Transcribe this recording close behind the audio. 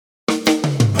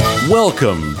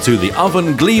Welcome to the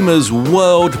Oven Gleaner's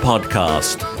World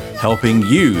podcast, helping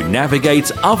you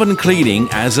navigate oven cleaning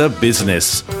as a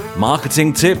business,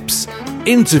 marketing tips,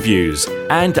 interviews,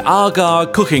 and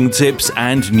AGA cooking tips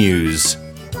and news.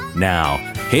 Now,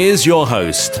 here's your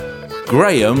host,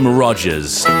 Graham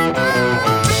Rogers.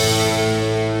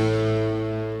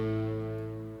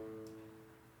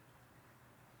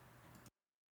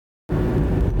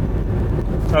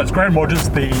 So it's Graham Rogers,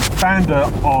 the founder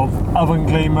of Oven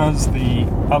Gleaners, the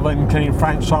oven cleaning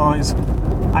franchise.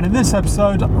 And in this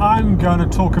episode, I'm going to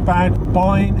talk about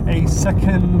buying a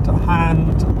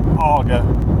second-hand AGA.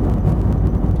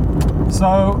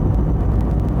 So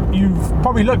you've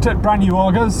probably looked at brand new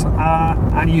AGAs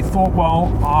and you thought,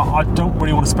 well, I don't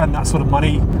really want to spend that sort of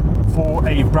money for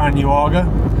a brand new AGA.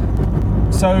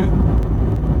 So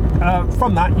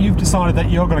from that, you've decided that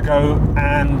you're going to go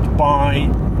and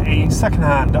buy a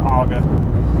second-hand AGA.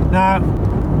 Now,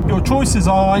 your choices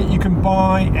are you can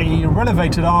buy a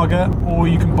renovated AGA or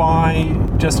you can buy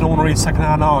just an ordinary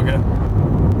second-hand AGA.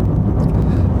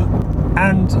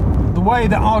 And the way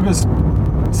that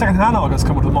second-hand AGAs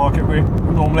come onto the market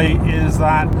normally is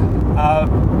that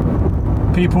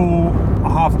people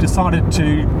have decided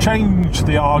to change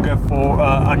the AGA for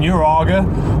a newer AGA,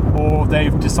 or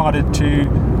they've decided to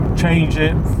change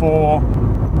it for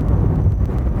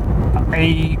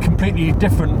a completely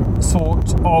different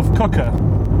sort of cooker.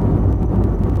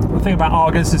 The thing about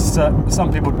AGAs is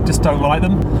some people just don't like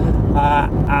them,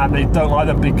 and they don't like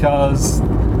them because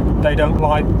they don't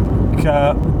like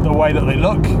the way that they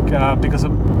look, because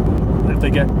if they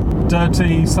get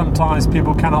dirty, sometimes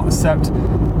people cannot accept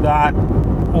that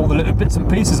all the little bits and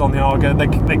pieces on the AGA,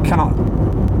 they cannot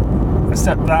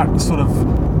accept that sort of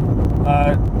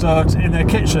dirt in their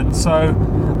kitchen. So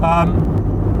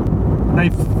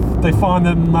they find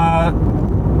them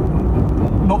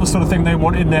not the sort of thing they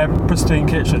want in their pristine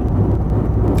kitchen.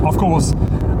 Of course,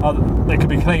 they could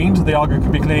be cleaned, the AGA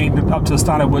could be cleaned up to a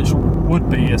standard which would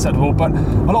be acceptable, but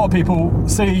a lot of people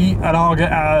see an AGA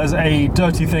as a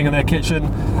dirty thing in their kitchen,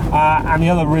 and the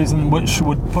other reason which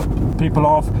would put people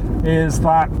off is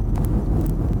that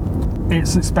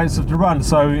it's expensive to run.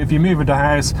 So if you move into a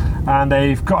house and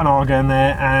they've got an AGA in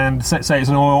there, and say it's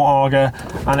an oil AGA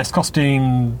and it's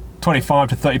costing £25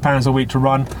 to £30 a week to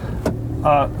run,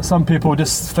 some people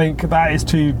just think that is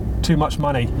too much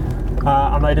money,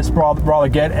 and they just rather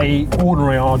get a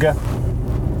ordinary AGA,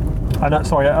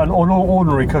 an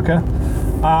ordinary cooker,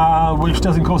 which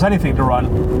doesn't cost anything to run,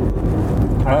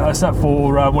 except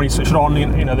for when you switch it on,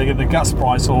 the gas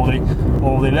price or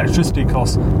the electricity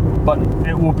costs, but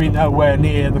it will be nowhere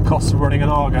near the cost of running an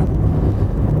AGA.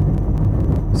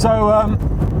 So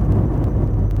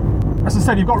as I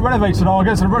said, you've got renovated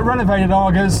AGAs, and renovated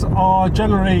AGAs are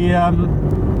generally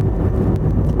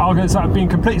AGAs that have been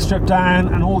completely stripped down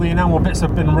and all the enamel bits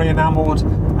have been re-enameled,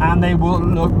 and they will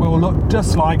look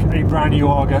just like a brand new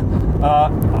AGA.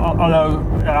 Although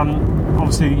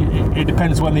obviously it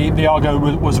depends when the AGA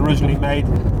was originally made.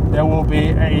 There will be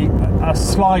a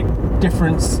slight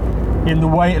difference in the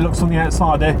way it looks on the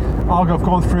outside. The AGA have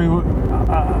gone through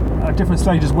different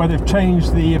stages where they've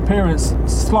changed the appearance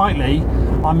slightly.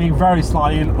 I mean very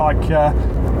slightly, like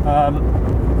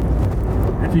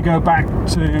if you go back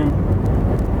to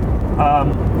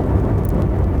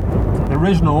the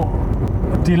original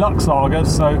deluxe AGA,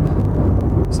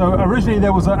 so originally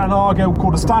there was an AGA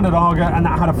called a standard AGA, and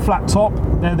that had a flat top.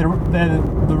 They're the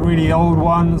really old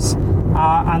ones,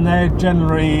 and they're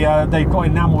generally they've got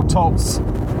enamel tops,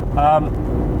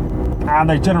 and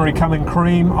they generally come in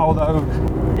cream, although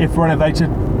if renovated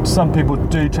some people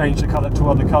do change the colour to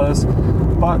other colours,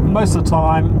 but most of the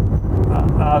time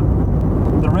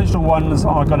the original ones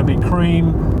are going to be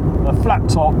cream, a flat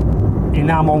top,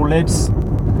 enamel lids,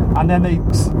 and then they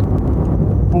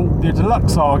bought the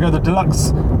deluxe AGA. The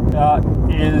deluxe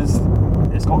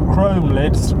it's got chrome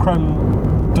lids,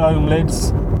 chrome dome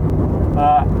lids,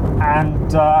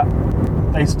 and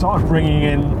they started bringing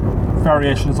in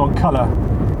variations on colour.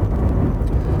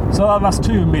 So that's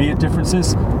two immediate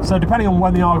differences. So depending on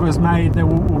when the AGA is made, there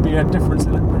will be a difference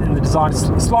in the design,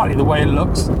 slightly the way it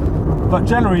looks, but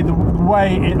generally the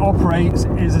way it operates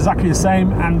is exactly the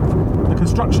same, and the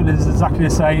construction is exactly the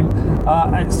same,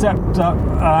 except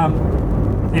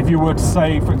if you were to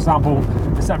say, for example,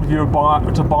 if you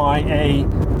were to buy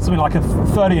something like a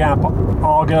 30 amp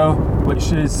AGA,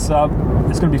 which is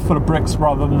it's going to be full of bricks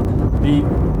rather than the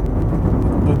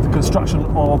construction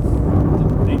of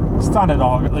the standard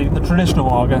AGA, the traditional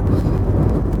AGA.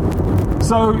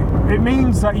 So it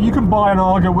means that you can buy an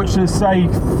AGA which is, say,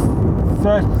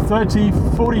 30,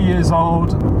 40 years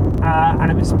old,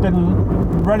 and if it's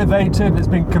been renovated, it's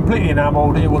been completely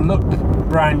enamelled, it will look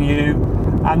brand new,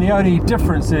 and the only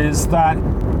difference is that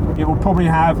it will probably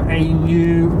have a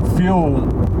new fuel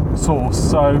source.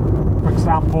 So, for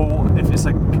example, if it's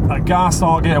a gas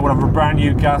AGA, it will have a brand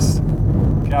new gas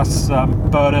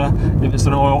burner. If it's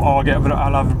an oil AGA,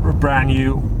 I'll have a brand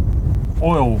new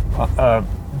oil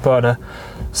burner.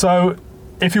 So,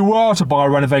 if you were to buy a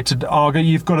renovated AGA,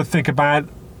 you've got to think about,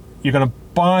 you're going to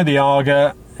buy the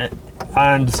AGA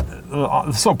and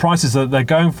the sort of prices that they're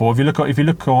going for. If you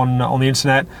look on the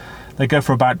internet, they go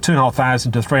for about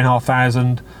 $2,500 to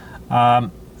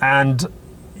 $3,500, and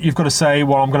you've got to say,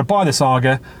 well, I'm going to buy this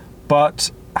AGA,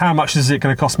 but how much is it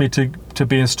going to cost me to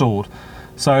be installed?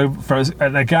 So for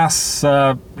a gas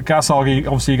AGA,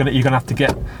 obviously you're going to have to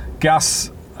get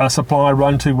gas supply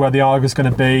run to where the AGA is going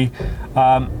to be.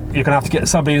 You're going to have to get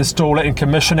somebody to install it and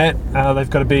commission it. They've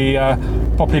got to be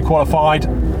properly qualified.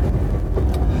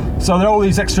 So there are all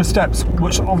these extra steps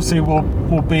which obviously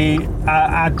will be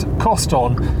add cost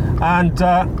on, and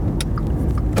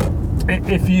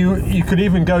if you could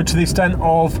even go to the extent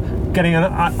of getting an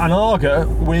AGA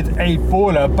with a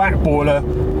back boiler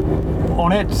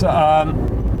on it.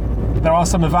 There are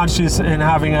some advantages in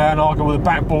having an AGA with a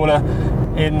back boiler,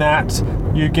 in that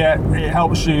it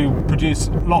helps you produce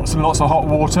lots and lots of hot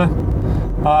water.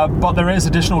 But there is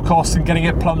additional cost in getting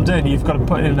it plumbed in. You've got to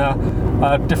put in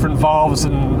different valves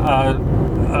and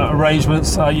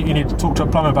arrangements. You need to talk to a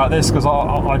plumber about this, because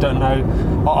I don't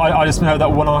know. I just know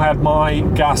that when I had my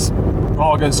gas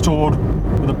AGA installed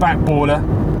with a back boiler,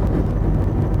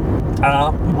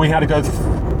 we had to go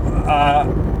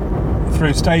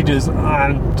through stages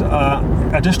and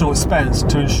additional expense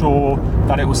to ensure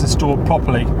that it was installed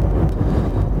properly.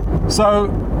 So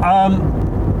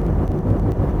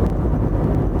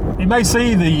you may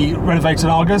see the renovated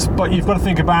AGAs, but you've got to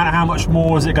think about how much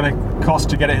more is it going to cost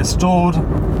to get it installed.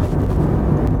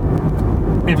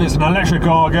 If it's an electric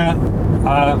AGA,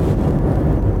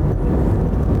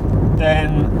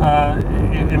 then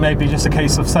it may be just a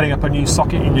case of setting up a new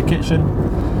socket in your kitchen.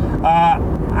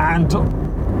 And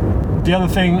the other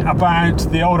thing about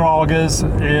the older AGAs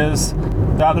is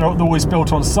that they're always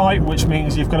built on site, which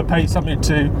means you've got to pay somebody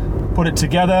to put it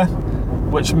together,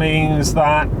 which means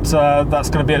that that's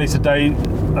going to be at least a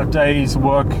day's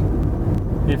work,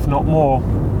 if not more.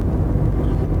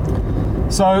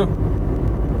 So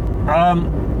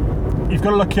you've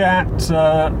got to look at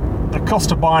the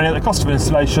cost of buying it, the cost of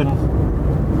installation,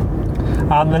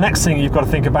 and the next thing you've got to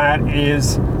think about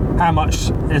is how much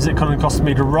is it going to cost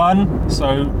me to run,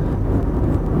 so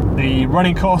the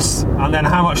running costs, and then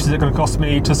how much is it going to cost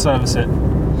me to service it.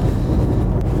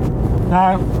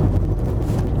 Now,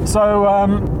 so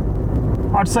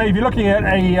I'd say if you're looking at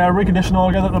a reconditioned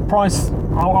AGA, that the price,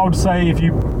 I would say, if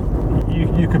you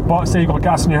could buy, say you've got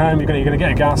gas in your home, you're going to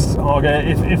get a gas AGA.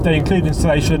 If they include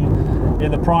installation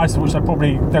in the price, which I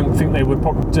probably don't think they would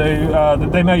probably do,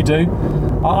 that they may do,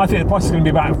 I think the price is going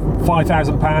to be about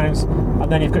 £5,000,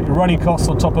 and then you've got your running costs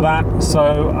on top of that.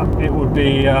 So it would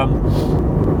be, I'm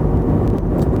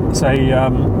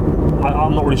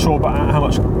not really sure about how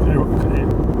much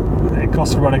it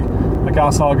costs to run a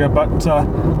gas AGA, but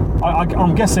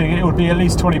I'm guessing it would be at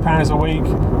least £20 a week,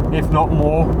 if not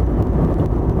more.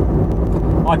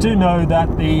 I do know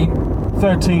that the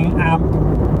 13 amp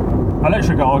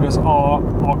electric AGAs are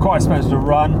quite expensive to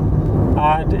run,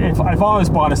 and if I was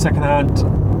buying a second-hand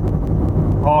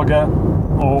AGA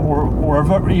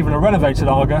or even a renovated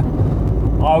AGA,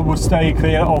 I would stay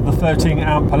clear of the 13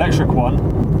 amp electric one.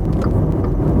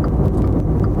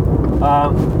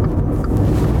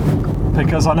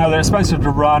 Because I know they're expensive to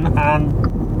run, and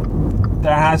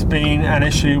there has been an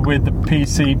issue with the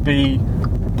PCB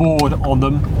board on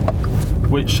them,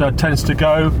 which tends to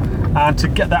go, and to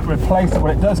get that replaced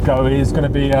when it does go is going to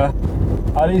be at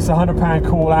least £100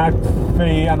 call out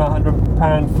fee and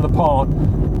 £100 for the part.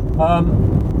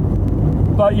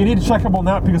 But you need to check up on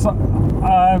that, because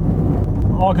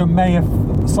AGA may have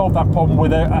solved that problem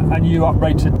with a new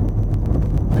uprated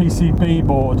PCB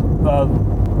board.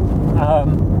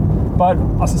 But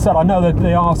as I said, I know that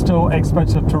they are still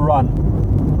expensive to run.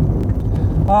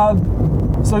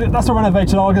 So that's a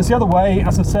renovated AGA. The other way,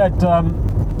 as I said,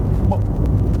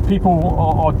 people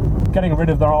are getting rid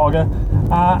of their AGA,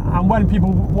 and when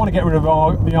people want to get rid of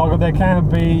the AGA,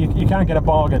 you can get a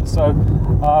bargain. So,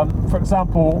 for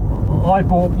example, I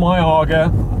bought my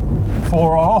AGA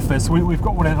for our office. We've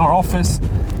got one in our office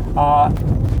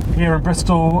here in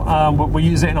Bristol. We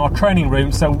use it in our training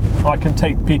room, so I can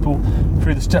take people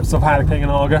through the steps of how to clean an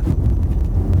AGA.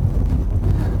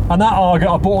 And that AGA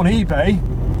I bought on eBay,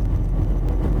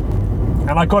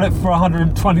 and I got it for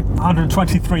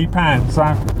 £123. So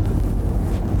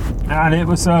and it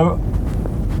was an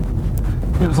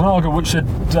Aga which had,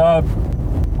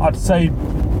 I'd say,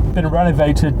 been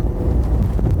renovated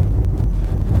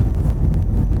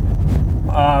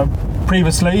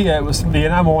previously. It was the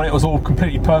enamel on it was all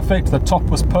completely perfect. The top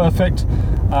was perfect.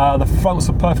 The fronts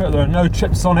were perfect. There were no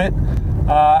chips on it,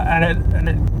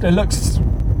 and it looks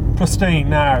pristine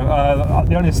now.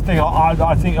 The only thing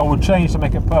I think I would change to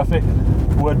make it perfect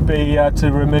would be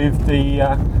to remove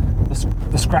the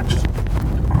scratched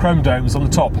chrome domes on the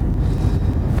top.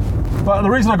 But the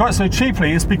reason I got it so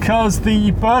cheaply is because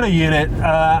the burner unit,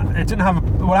 it didn't have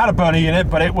it had a burner unit,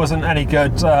 but it wasn't any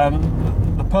good.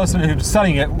 The person who was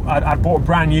selling it had bought a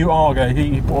brand new Aga.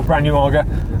 He bought a brand new Aga,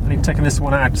 and he'd taken this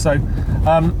one out. So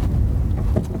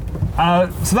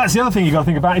that's the other thing you got to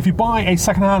think about. If you buy a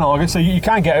second-hand Aga, so you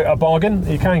can get a bargain,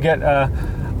 you can get a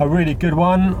really good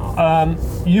one.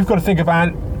 You've got to think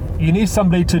about, you need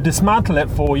somebody to dismantle it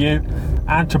for you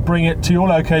and to bring it to your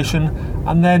location,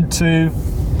 and then to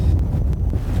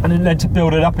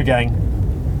build it up again.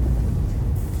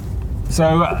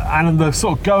 So, and the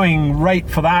sort of going rate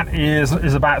for that is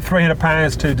about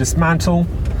 £300 to dismantle,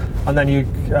 and then it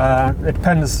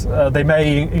depends. They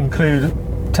may include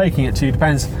taking it to you.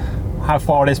 Depends how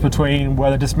far it is between where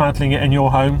they're dismantling it in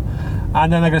your home,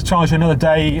 and then they're going to charge you another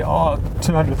day,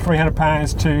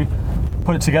 £200-300 to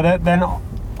put it together. Then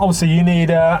obviously you need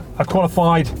a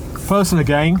qualified person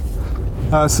again.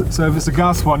 So if it's a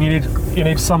gas one, you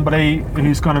need somebody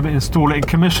who's going to install it and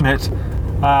commission it,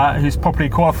 who's properly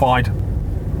qualified.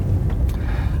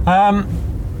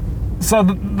 So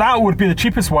that would be the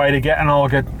cheapest way to get an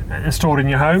Aga installed in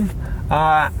your home.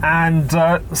 And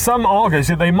some Agas,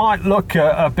 they might look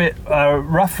a bit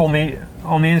rough on the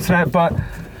internet, but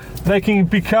they can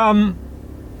become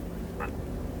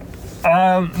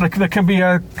there can be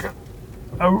a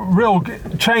real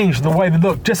change in the way they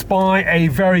look just by a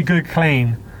very good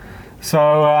clean.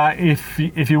 So if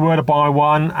you were to buy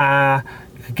one,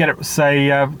 you could get it,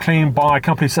 say, cleaned by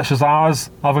companies such as ours,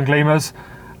 Oven Gleamers,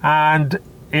 and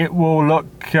it will look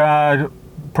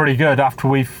pretty good after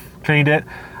we've cleaned it.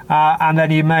 And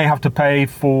then you may have to pay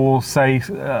for, say,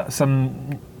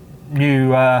 some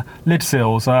new lid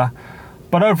seals.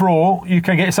 But overall, you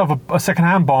can get yourself a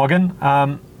second-hand bargain.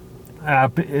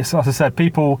 As I said,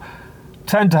 people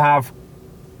tend to have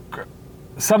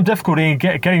some difficulty in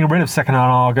getting rid of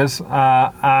second-hand Agas.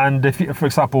 And if you, for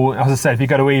example, as I said, if you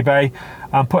go to eBay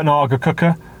and put an Aga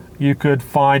cooker, you could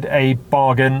find a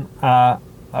bargain, a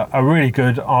really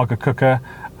good Aga cooker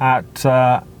at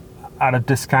a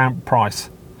discount price.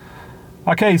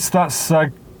 Okay, so that's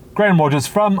Graham Rogers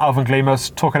from Oven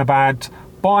Gleamers talking about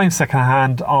buying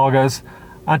second-hand Agas.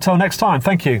 Until next time,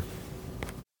 thank you.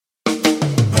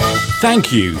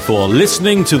 Thank you for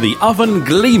listening to the Oven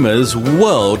Gleamers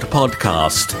World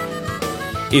Podcast.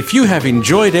 If you have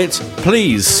enjoyed it,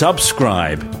 please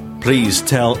subscribe. Please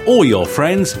tell all your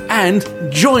friends and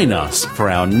join us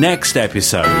for our next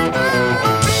episode.